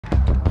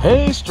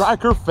Hey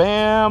Stryker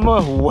fam,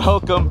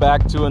 welcome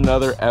back to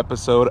another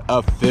episode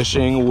of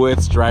Fishing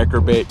with Stryker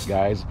Bait.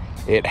 Guys,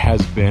 it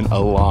has been a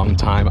long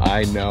time.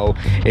 I know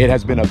it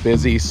has been a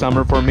busy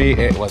summer for me.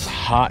 It was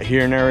hot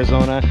here in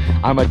Arizona.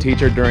 I'm a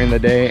teacher during the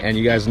day, and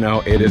you guys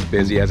know it is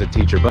busy as a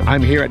teacher, but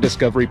I'm here at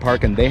Discovery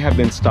Park and they have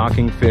been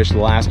stocking fish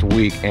last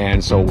week,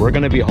 and so we're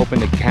gonna be hoping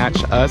to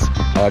catch us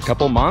a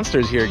couple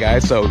monsters here,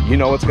 guys. So you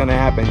know what's gonna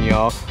happen,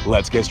 y'all.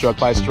 Let's get struck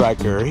by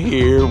Stryker.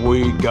 Here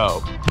we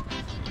go.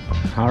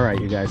 All right,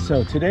 you guys,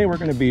 so today we're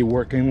going to be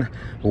working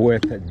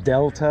with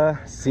Delta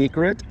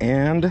Secret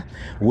and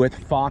with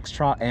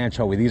Foxtrot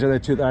Anchovy. These are the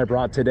two that I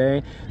brought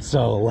today,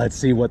 so let's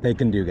see what they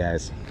can do,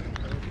 guys.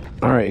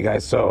 All right, you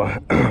guys, so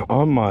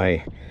on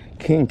my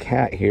King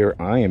Cat here,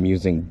 I am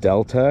using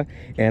Delta,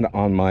 and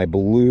on my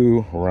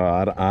blue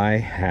rod, I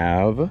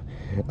have,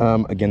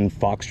 again,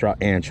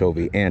 Foxtrot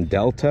Anchovy. And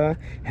Delta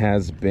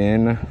has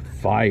been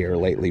fire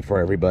lately for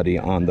everybody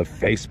on the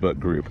Facebook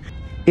group.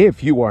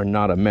 If you are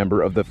not a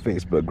member of the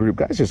Facebook group,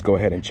 guys, just go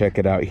ahead and check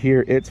it out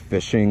here. It's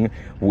Fishing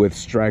with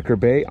Stryker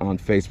Bait on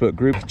Facebook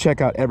group. Check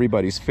out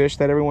everybody's fish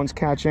that everyone's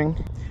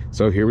catching.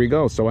 So here we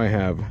go. So I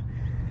have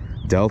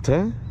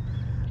Delta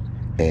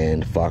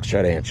and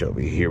Foxtrot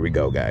Anchovy. Here we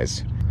go,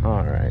 guys.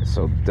 All right,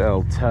 so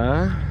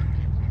Delta.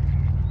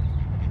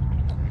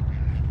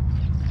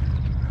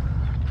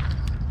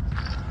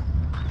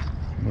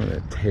 I'm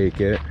gonna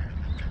take it.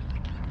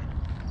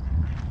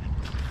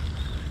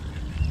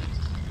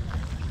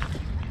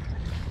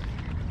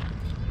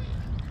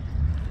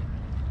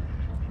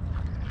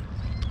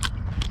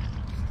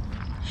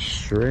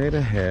 Straight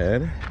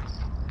ahead.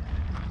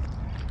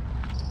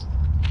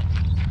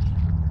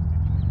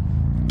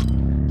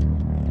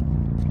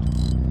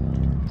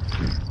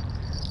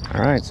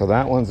 All right, so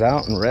that one's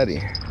out and ready.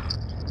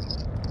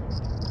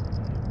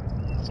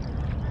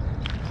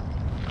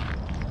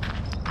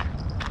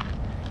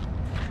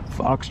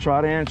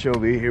 Foxtrot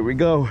Anchovy, here we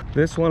go.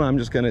 This one I'm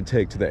just gonna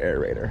take to the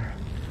aerator.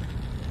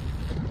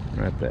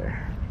 Right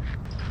there.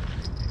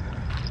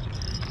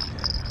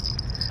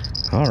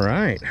 All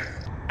right.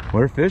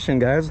 We're fishing,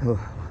 guys.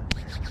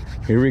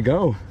 Here we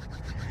go.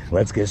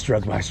 Let's get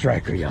struck by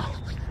Stryker, y'all.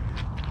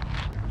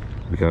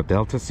 We got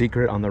Delta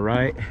Secret on the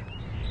right,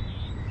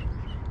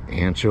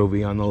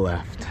 Anchovy on the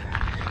left.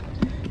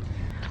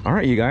 All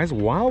right, you guys,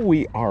 while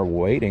we are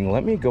waiting,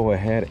 let me go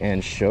ahead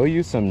and show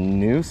you some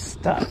new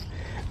stuff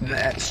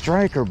that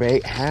Stryker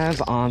Bait has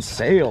on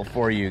sale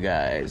for you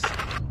guys.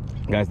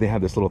 Guys, they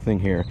have this little thing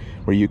here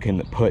where you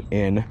can put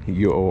in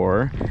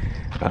your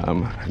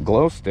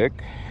glow stick,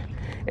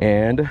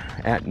 and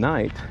at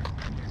night,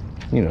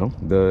 you know,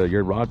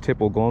 your rod tip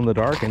will glow in the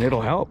dark and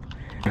it'll help.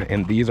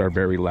 And these are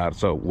very loud,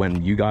 so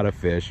when you got a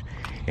fish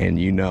and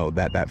you know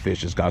that that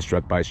fish just got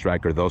struck by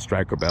Stryker, those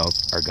Stryker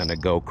bells are gonna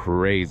go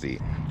crazy.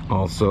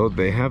 Also,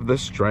 they have the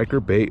Stryker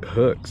Bait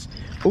hooks.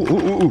 Ooh, ooh,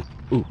 ooh,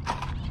 ooh, ooh.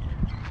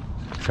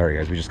 Sorry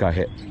guys, we just got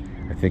hit.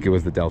 I think it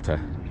was the Delta.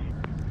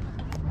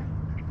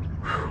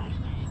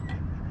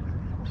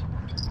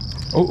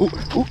 Oh,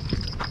 ooh, ooh.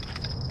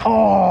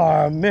 Oh,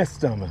 I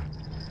missed him.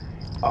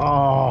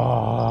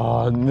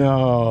 Oh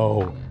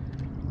no.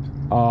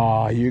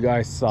 Oh, you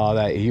guys saw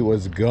that. He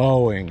was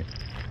going.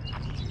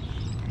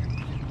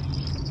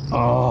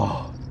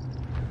 Oh,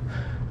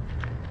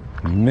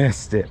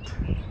 missed it.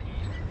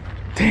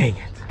 Dang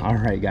it. All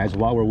right, guys,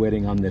 while we're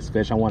waiting on this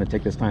fish, I want to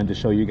take this time to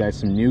show you guys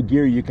some new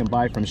gear you can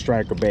buy from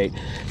Stryker Bait.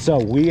 So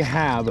we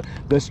have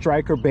the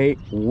Stryker Bait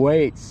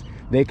weights.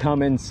 They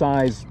come in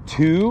size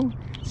 2,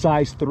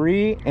 size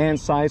 3, and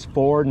size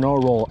 4 no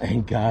roll.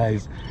 And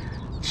guys,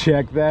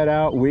 check that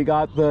out. We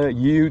got the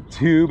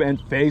YouTube and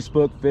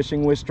Facebook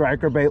Fishing with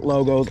Stryker Bait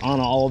logos on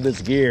all of this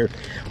gear.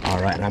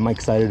 All right, and I'm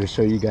excited to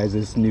show you guys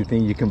this new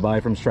thing you can buy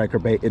from Stryker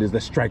Bait. It is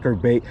the Stryker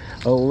Bait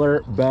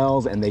alert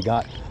bells, and they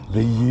got the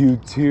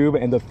YouTube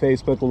and the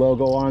Facebook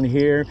logo on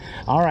here.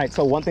 All right,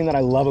 so one thing that I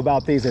love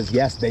about these is,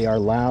 yes, they are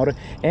loud,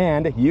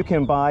 and you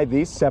can buy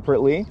these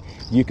separately.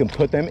 You can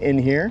put them in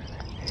here,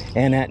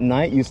 and at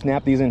night you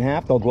snap these in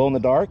half. They'll glow in the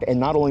dark, and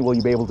not only will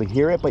you be able to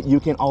hear it, but you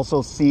can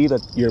also see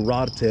your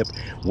rod tip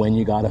when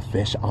you got a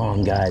fish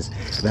on, guys.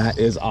 That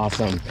is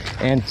awesome.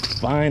 And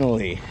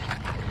finally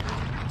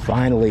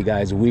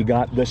guys, we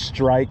got the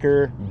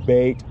Stryker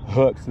Bait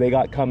hooks. They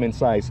come in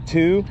size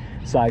 2,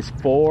 size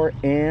 4,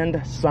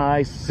 and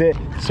size 6.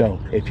 So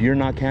if you're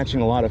not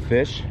catching a lot of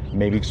fish,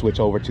 maybe switch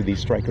over to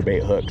these Stryker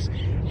Bait hooks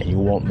and you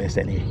won't miss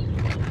any.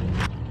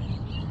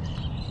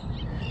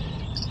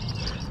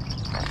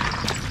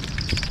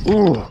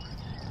 Ooh,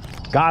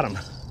 got him.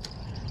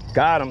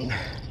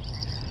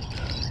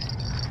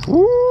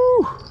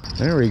 Woo,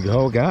 there we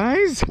go,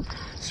 guys.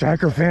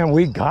 Stryker fam,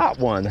 we got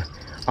one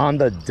on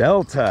the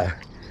Delta.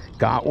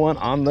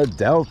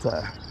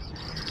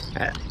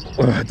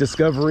 At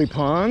Discovery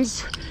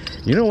Ponds.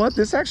 You know what?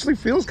 This actually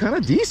feels kind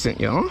of decent,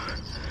 y'all.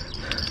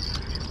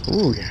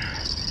 Ooh,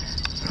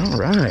 all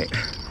right.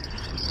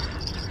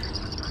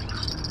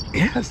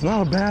 Yeah, it's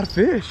not a bad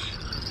fish.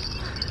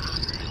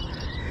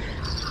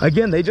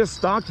 Again, they just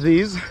stocked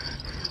these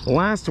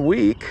last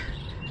week.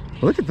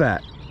 Look at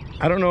that.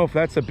 I don't know if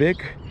that's a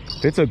big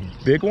If it's a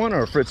big one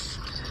or if it's,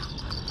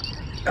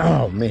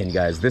 oh man,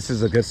 guys, this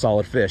is a good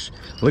solid fish.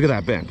 Look at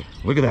that bend.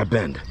 Look at that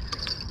bend.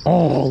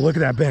 Oh, look at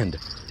that bend.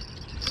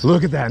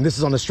 Look at that. And this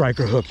is on the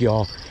Stryker hook,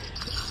 y'all.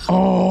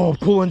 Oh,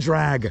 pull and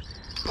drag.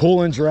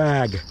 Pull and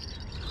drag.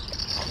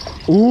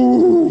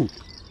 Ooh.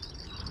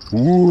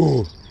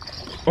 Ooh.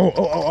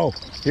 Oh.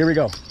 Here we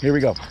go. Here we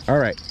go. All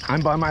right.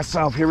 I'm by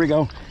myself. Here we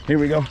go. Here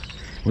we go.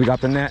 We got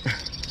the net.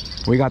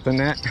 We got the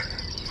net.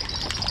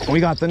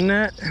 We got the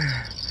net.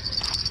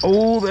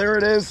 Oh, there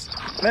it is.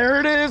 There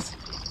it is.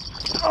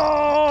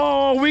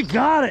 Oh, we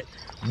got it.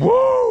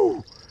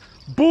 Woo!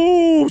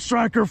 Boom,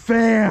 Stryker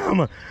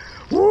fam.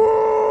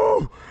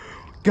 Woo!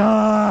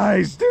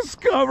 Guys,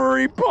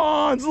 Discovery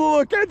Ponds,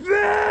 look at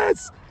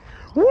this.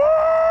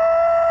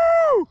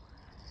 Woo!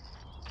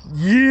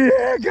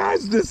 Yeah,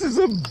 guys, this is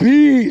a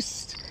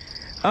beast.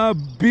 A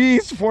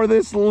beast for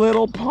this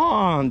little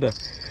pond.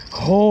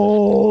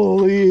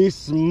 Holy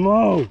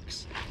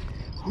smokes.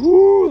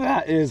 Woo,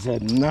 that is a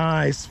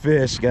nice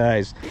fish,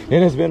 guys.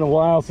 It has been a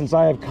while since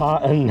I have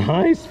caught a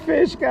nice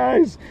fish,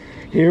 guys.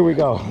 Here we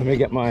go. Let me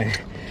get my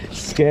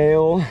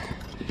scale.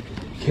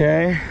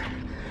 Okay.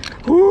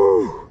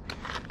 Woo.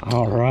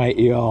 All right,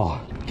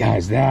 y'all.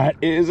 Guys, that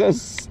is a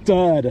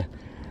stud.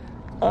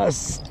 A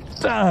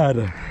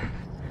stud.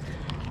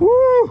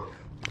 Woo.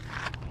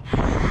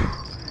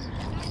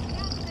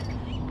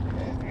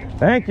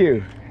 Thank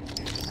you.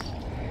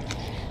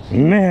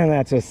 Man,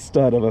 that's a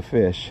stud of a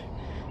fish.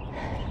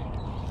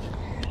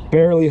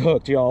 Barely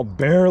hooked, y'all.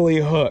 Barely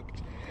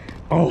hooked.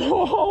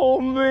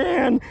 Oh,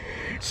 man.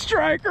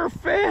 Stryker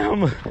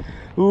fam.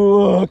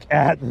 Look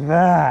at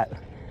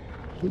that.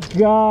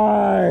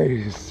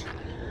 Guys.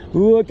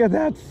 Look at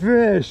that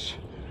fish.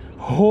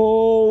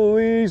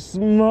 Holy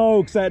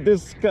smokes at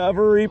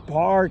Discovery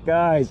Park,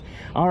 guys.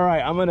 All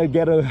right, I'm going to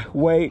get a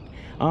weight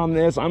on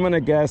this. I'm going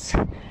to guess,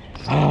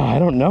 I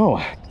don't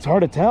know. It's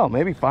hard to tell.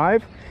 Maybe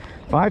 5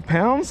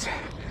 pounds.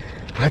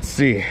 Let's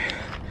see.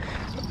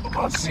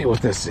 Let's see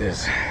what this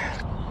is.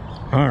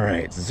 All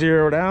right, it's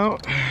zeroed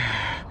out.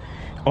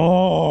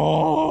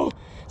 Oh,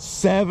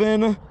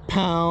 7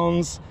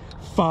 pounds,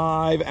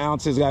 5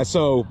 ounces, guys.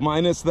 So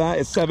minus that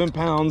is 7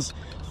 pounds,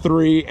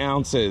 3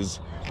 ounces.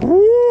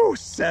 Woo,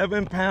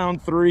 7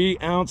 pound, 3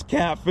 ounce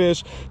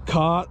catfish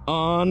caught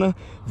on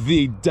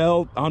the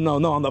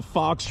on the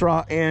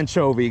Foxtrot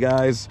anchovy,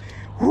 guys.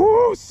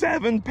 Woo,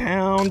 7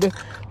 pound,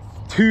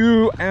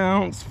 2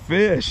 ounce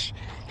fish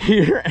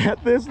here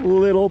at this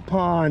little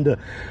pond.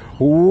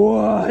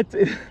 What?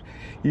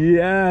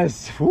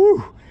 Yes.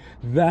 Woo.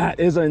 That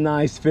is a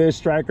nice fish,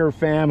 Stryker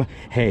fam.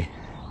 Hey,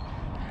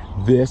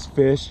 this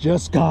fish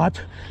just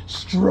got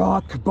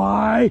struck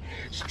by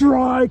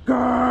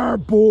Stryker.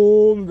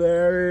 Boom.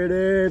 There it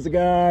is,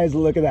 guys.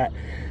 Look at that.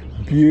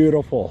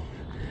 Beautiful,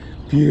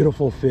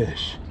 beautiful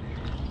fish.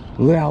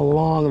 Look how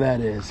long that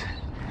is.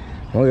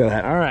 Look at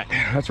that. All right,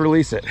 let's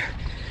release it.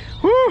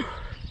 Woo.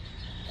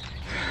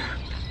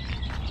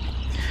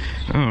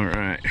 All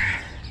right,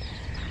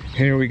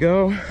 here we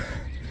go.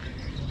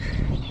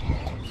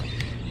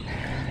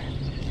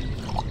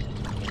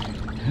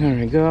 There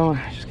we go.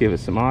 Just give it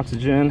some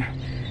oxygen.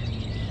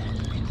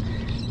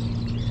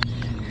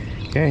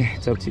 Okay,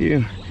 it's up to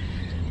you.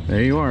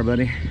 There you are,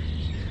 buddy.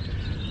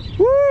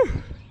 Woo!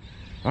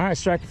 All right,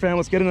 Stryker fam,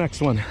 let's get the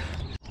next one.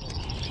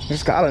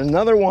 Just got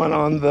another one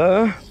on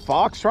the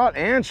Foxtrot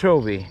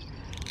anchovy.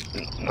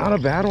 Not a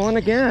bad one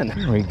again.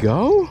 There we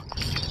go.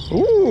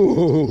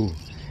 Ooh.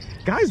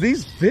 Guys,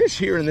 these fish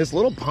here in this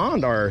little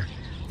pond are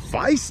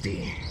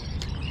feisty.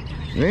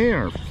 They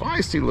are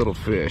feisty little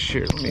fish.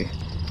 Here, let me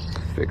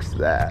fix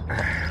that.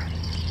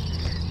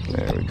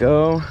 There we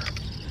go.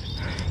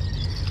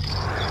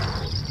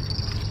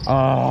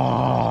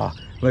 Ah,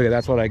 look at,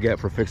 that's what I get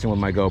for fixing with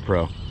my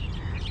GoPro.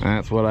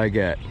 That's what I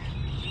get.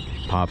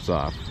 Pops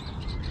off.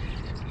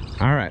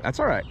 All right, that's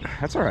all right.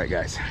 That's all right,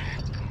 guys.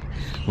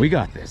 We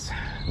got this.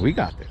 We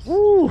got this.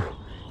 Woo.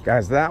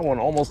 Guys, that one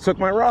almost took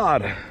my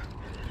rod.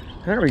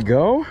 There we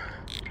go.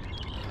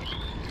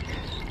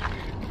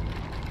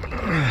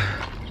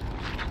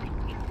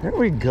 There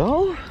we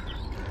go.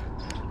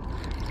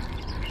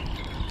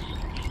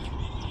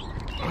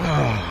 Oh, all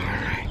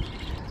right.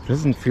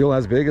 Doesn't feel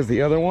as big as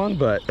the other one,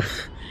 but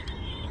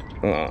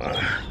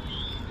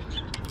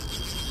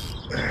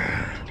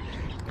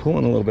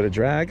pulling a little bit of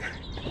drag.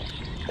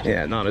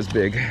 Yeah, not as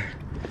big.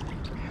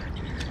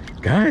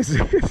 Guys,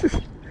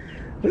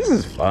 this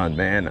is fun,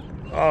 man.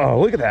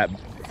 Oh, look at that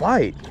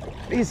fight.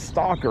 These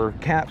stalker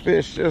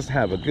catfish just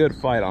have a good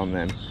fight on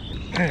them.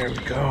 There we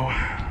go.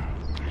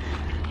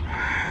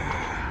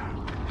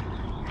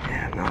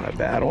 Yeah, not a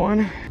bad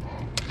one.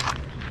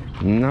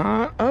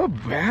 Not a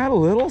bad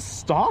little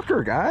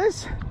stalker,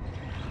 guys.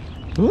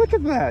 Look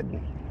at that.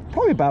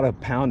 Probably about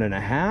 1.5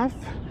 pounds,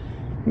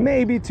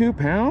 maybe 2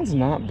 pounds.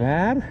 Not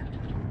bad.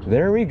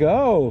 There we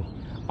go.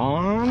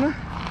 On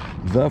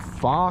the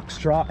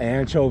Foxtrot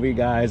anchovy,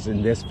 guys,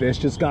 and this fish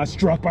just got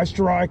struck by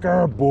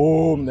Stryker.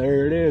 Boom,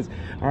 there it is.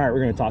 All right, we're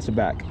gonna toss it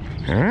back.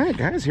 All right,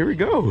 guys, here we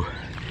go.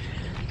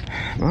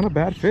 Not a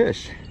bad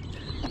fish.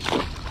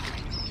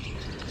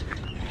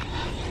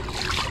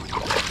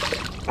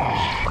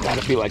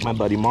 Gotta be like my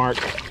buddy Mark,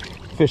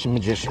 fishing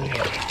magician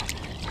here.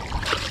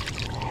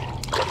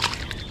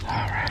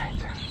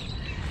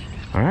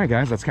 All right,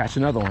 guys, let's catch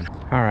another one.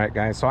 All right,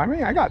 guys, so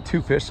I got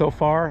 2 fish so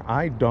far.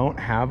 I don't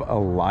have a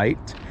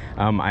light.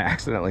 I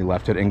accidentally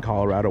left it in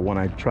Colorado when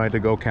I tried to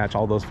go catch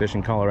all those fish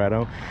in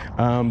Colorado.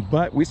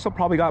 But we still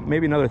probably got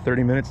maybe another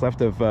 30 minutes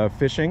left of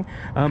fishing.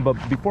 But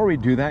before we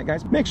do that,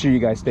 guys, make sure you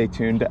guys stay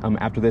tuned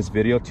after this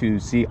video to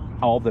see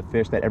all the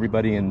fish that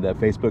everybody in the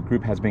Facebook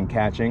group has been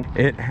catching.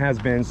 It has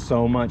been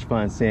so much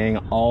fun seeing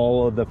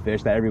all of the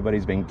fish that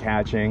everybody's been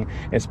catching,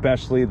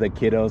 especially the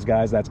kiddos,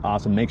 guys. That's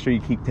awesome. Make sure you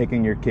keep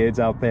taking your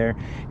kids out there,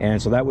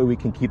 and so that way we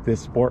can keep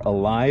this sport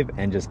alive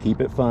and just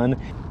keep it fun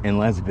and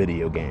less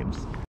video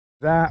games.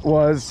 That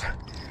was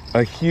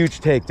a huge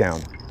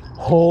takedown.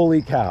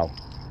 Holy cow.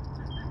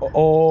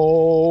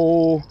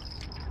 Oh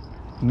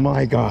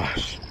my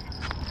gosh.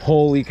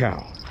 Holy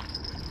cow.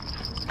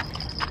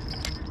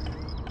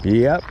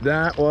 Yep,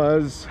 that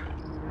was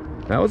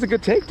a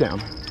good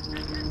takedown.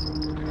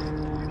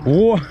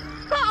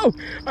 Wow.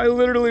 I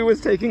literally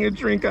was taking a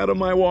drink out of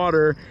my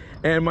water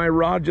and my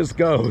rod just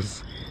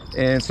goes.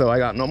 And so I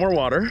got no more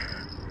water.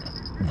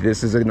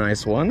 This is a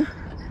nice one.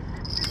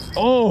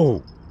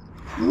 Oh.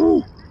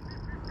 Whew.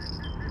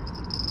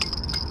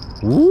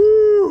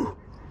 Woo!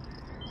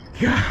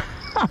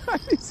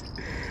 Guys,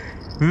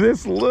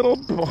 this little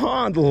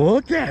pond,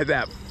 look at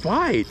that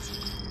fight.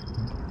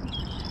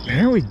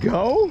 There we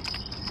go.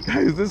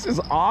 Guys, this is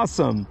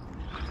awesome.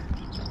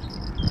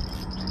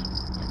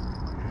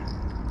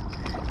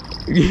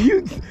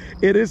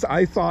 It is,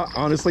 I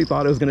honestly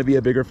thought it was gonna be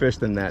a bigger fish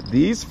than that.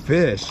 These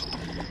fish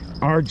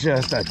are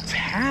just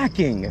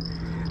attacking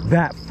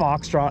that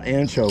foxtrot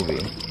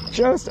anchovy.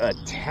 Just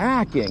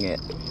attacking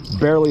it.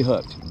 Barely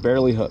hooked,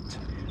 barely hooked.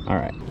 All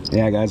right,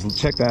 yeah, guys,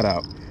 check that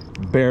out.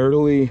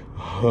 Barely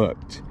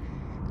hooked,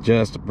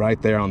 just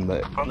right there on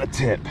the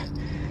tip.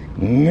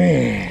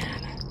 Man,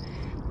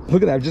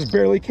 look at that, just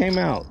barely came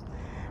out.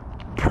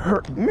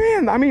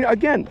 Man, I mean,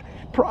 again,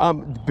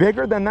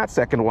 bigger than that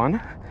second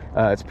one.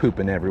 It's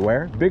pooping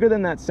everywhere. Bigger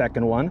than that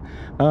second one.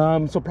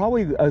 So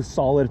probably a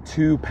solid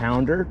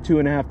 2-pounder,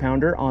 2.5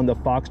 pounder on the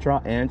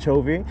foxtrot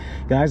anchovy.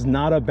 Guys,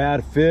 not a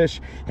bad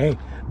fish. Hey,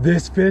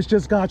 this fish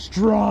just got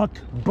struck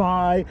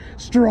by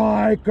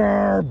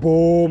Stryker.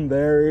 Boom,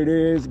 there it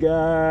is,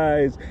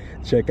 guys.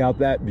 Check out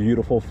that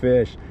beautiful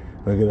fish.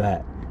 Look at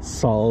that,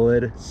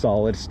 solid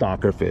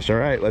stalker fish. All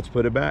right, let's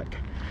put it back.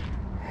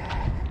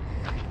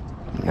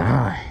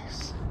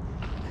 Nice.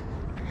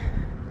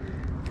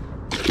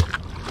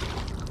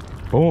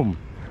 Boom.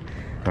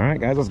 All right,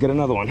 guys, let's get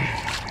another one.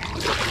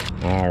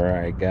 All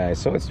right, guys,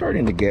 so it's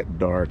starting to get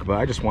dark, but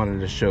I just wanted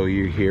to show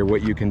you here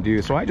what you can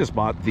do. So I just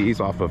bought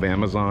these off of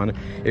Amazon.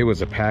 It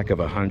was a pack of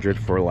 100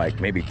 for like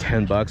maybe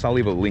 10 bucks. I'll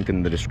leave a link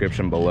in the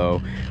description below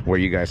where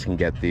you guys can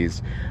get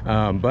these.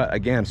 But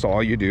again, so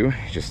all you do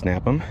is just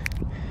snap them,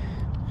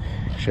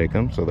 shake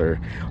them. So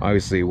they're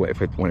obviously,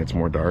 when it's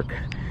more dark,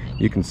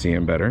 you can see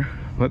them better.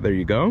 But there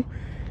you go.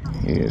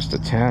 You just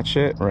attach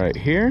it right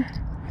here,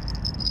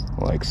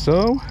 like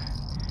so.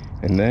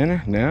 And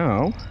then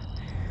now,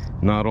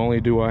 not only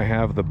do I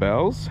have the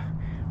bells,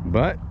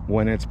 but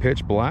when it's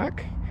pitch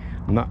black,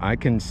 I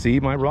can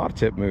see my rod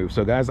tip move.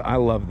 So guys, I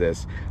love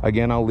this.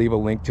 Again, I'll leave a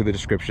link to the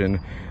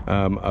description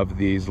of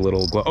these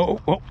little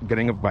oh,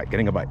 getting a bite.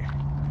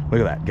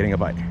 Look at that, getting a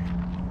bite.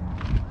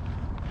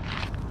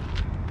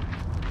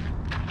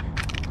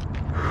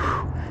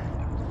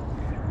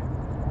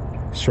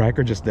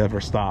 Stryker just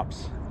never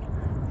stops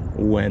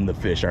when the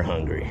fish are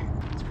hungry.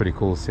 It's pretty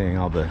cool seeing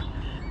all the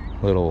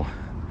little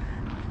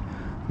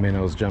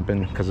minnows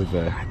jumping because of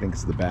the, I think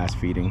it's the bass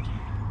feeding.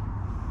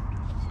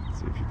 Let's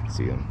see if you can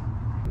see them.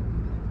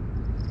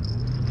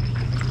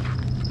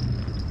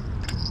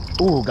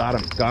 Ooh, got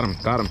him.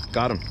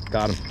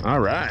 All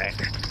right,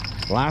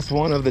 last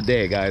one of the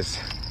day, guys.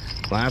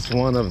 Last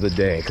one of the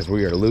day, because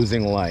we are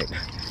losing light.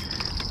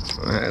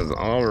 That's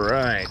all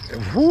right.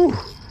 Whew.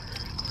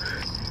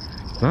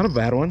 Not a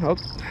bad one. Oh,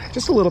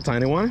 just a little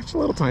tiny one. Just a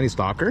little tiny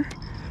stalker.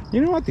 You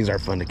know what? These are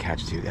fun to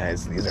catch too,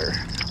 guys. These are,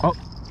 oh,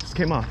 just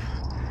came off.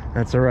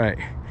 That's all right.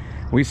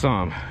 We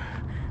saw him.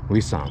 We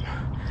saw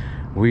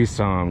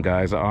him,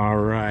 guys. All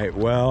right.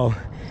 Well,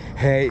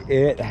 hey,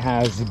 it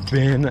has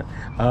been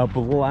a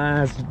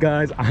blast,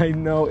 guys. I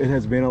know it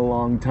has been a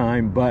long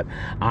time, but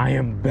I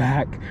am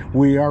back.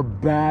 We are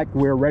back.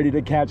 We're ready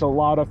to catch a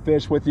lot of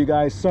fish with you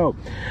guys. So,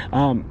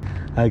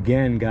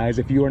 again, guys,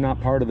 if you are not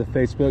part of the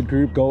Facebook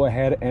group, go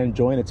ahead and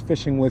join. It's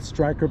Fishing with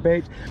Stryker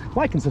Bait.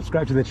 Like and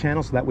subscribe to the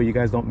channel so that way you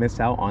guys don't miss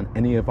out on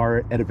any of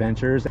our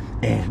adventures.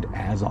 And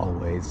as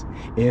always,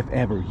 if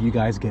ever you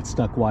guys get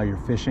stuck while you're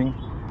fishing,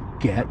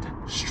 get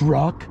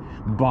struck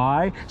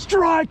by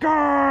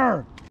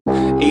Stryker!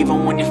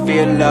 Even when you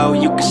feel low,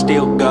 you can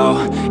still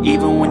go.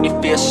 Even when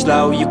you feel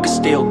slow, you can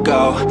still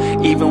go.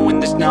 Even when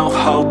there's no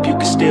hope, you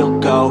can still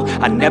go.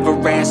 I never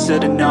answer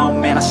to no,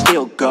 man, I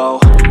still go.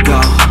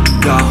 Go,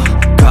 go,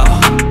 go,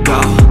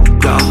 go,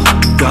 go,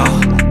 go,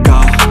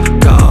 go,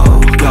 go,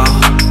 go,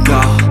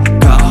 go,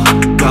 go,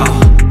 go,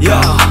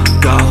 yo,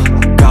 go,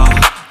 go,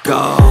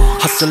 go.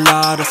 I Hustle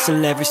hard,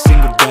 hustle every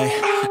single day.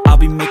 I'll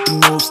be making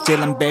moves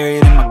till I'm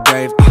buried in my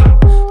grave.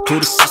 To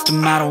the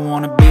system, I don't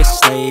wanna be a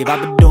slave. I've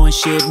been doing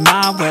shit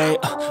my way,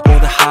 or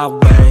the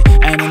highway.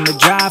 And in the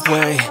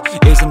driveway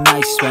is a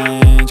nice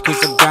range, cause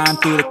I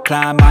grind through the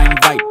climb, I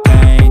invite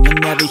pain.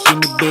 You'll never hear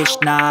me,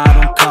 bitch, nah, I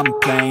don't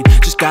complain.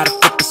 Just gotta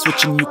flip the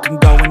switch and you can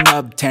go and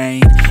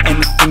obtain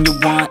anything you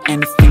want,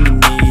 anything you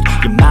need.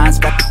 Your mind's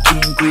got the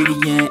key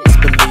ingredient, it's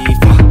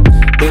belief.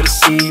 They'll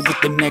deceive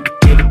with the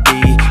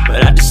negativity,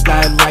 but I just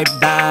slide right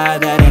by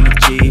that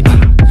energy.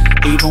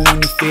 Even when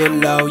you feel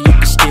low, you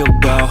can still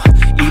go.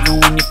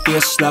 Even when you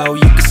feel slow,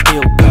 you can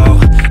still go.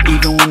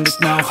 Even when there's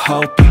no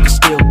hope, you can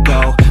still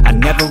go. I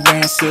never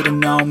answer to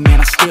no, man,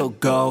 I still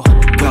go,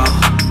 go,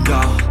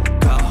 go.